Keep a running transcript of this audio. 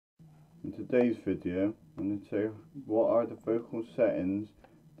In today's video, I'm going to tell you what are the vocal settings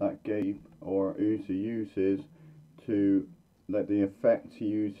that Gabe or Uzi uses to let the effects he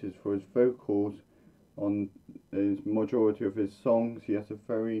uses for his vocals on his majority of his songs. He has a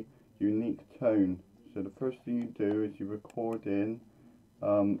very unique tone. So the first thing you do is you record in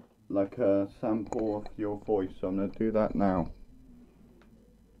like a sample of your voice. So I'm going to do that now.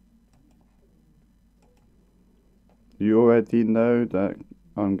 You already know that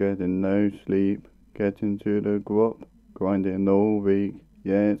I'm getting no sleep, getting to the grub, grinding all week,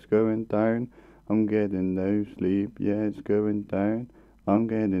 yeah it's going down. I'm getting no sleep, yeah it's going down. I'm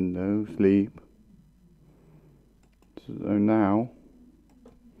getting no sleep. So now,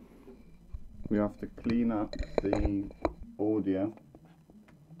 we have to clean up the audio.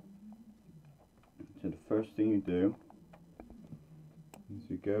 So the first thing you do is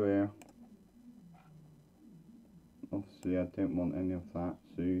you go here. Obviously I don't want any of that,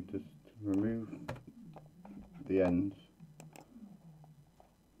 so you just remove the ends.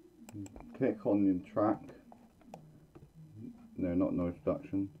 Click on the track, no, not noise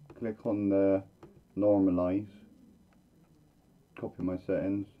reduction. Click on the normalize, copy my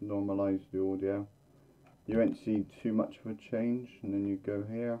settings, normalize the audio. You won't see too much of a change, and then you go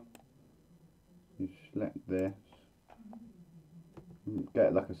here, you select this,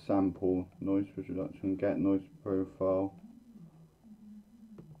 get like a sample, noise reduction, get noise profile,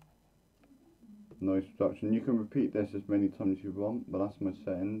 noise reduction. You can repeat this as many times as you want, but that's my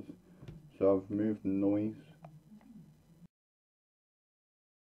settings. So I've removed the noise.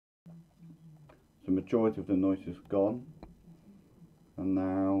 So majority of the noise is gone. And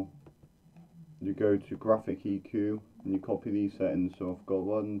now you go to graphic EQ and you copy these settings. So I've got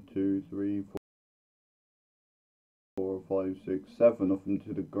 1, 2, 3, 4, 5, 6, 7 of them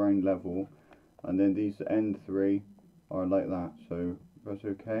to the ground level, and then these end 3 are like that. So press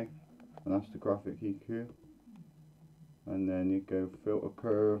OK, and that's the graphic EQ. And then you go filter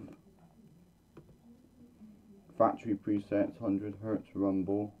curve, factory presets, 100 Hz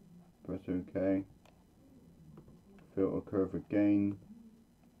rumble, press OK, filter curve again,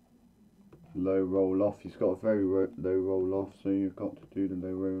 low roll off. He's got a very low roll off, so you've got to do the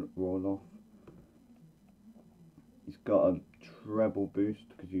low roll off. He's got a treble boost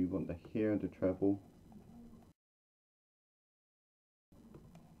because you want to hear the treble.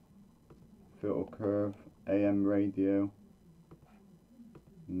 Filter curve, AM radio,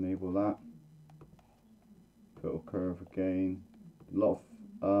 enable that. Filter curve again, a lot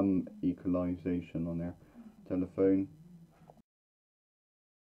of equalization on there. Telephone,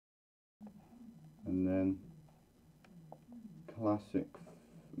 and then classic,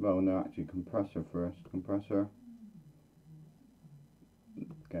 well no, actually compressor first. Compressor,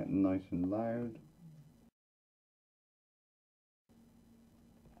 get nice and loud.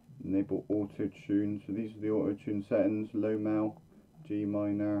 Enable auto tune. So these are the auto tune settings: low mel, G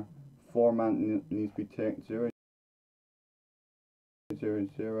minor. Format needs to be ticked 0, 0,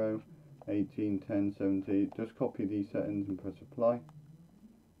 0, 18, 10, 70. Just copy these settings and press apply.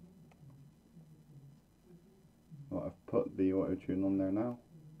 Well, I've put the auto tune on there now.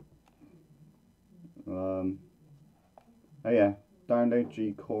 Oh yeah, download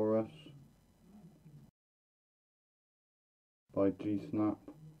G chorus by G snap.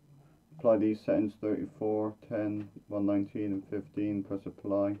 Apply these settings: 34, 10, 119 and 15, press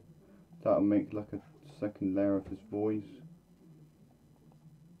apply. That'll make like a second layer of his voice.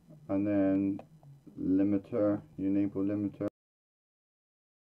 And then limiter, you enable limiter.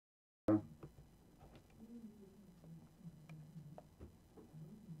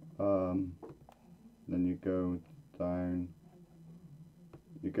 Then you go down,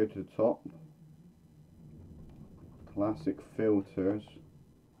 you go to the top, classic filters.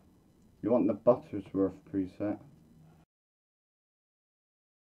 You want the Buttersworth preset.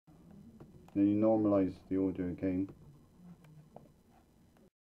 Then you normalize the audio again.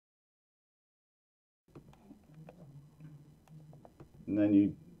 And then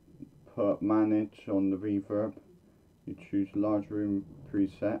you put manage on the reverb. You choose large room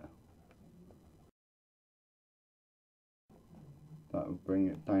preset. That will bring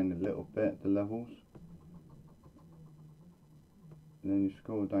it down a little bit, the levels. And then you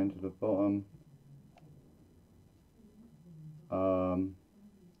scroll down to the bottom.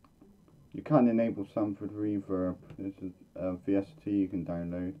 You can enable sampled reverb. This is VST you can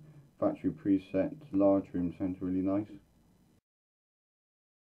download. Factory preset, large room sounds really nice.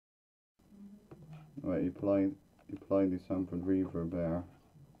 Right, you apply the sampled reverb there.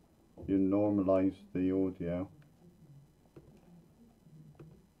 You normalize the audio.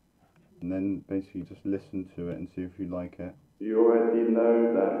 And then basically just listen to it and see if you like it. You already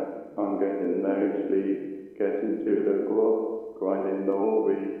know that I'm getting no sleep, getting to the groove, grinding all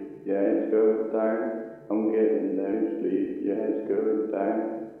week, yeah it's going down. I'm getting no sleep, yeah it's going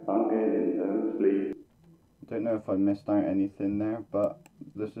down. I'm getting no sleep. I don't know if I missed out anything there, but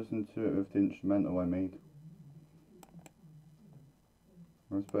let's listen to it with the instrumental I made.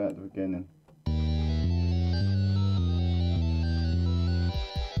 Let's put it at the beginning.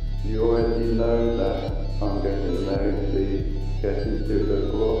 You already know that I'm getting no sleep, getting to the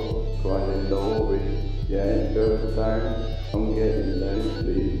groove, grinding all week, yeah it's going down. I'm getting no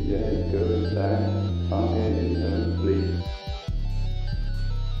sleep, yeah it's going down. I'm getting no sleep.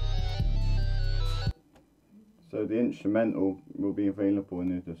 So the instrumental will be available in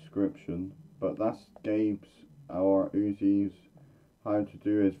the description, but that's Gabe's or Uzi's how to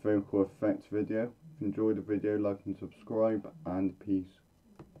do his vocal effects video. If you enjoyed the video, like and subscribe, and peace.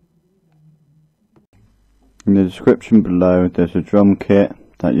 In the description below there's a drum kit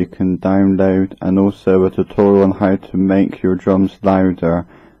that you can download, and also a tutorial on how to make your drums louder.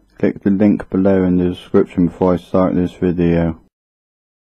 Click the link below in the description before I start this video.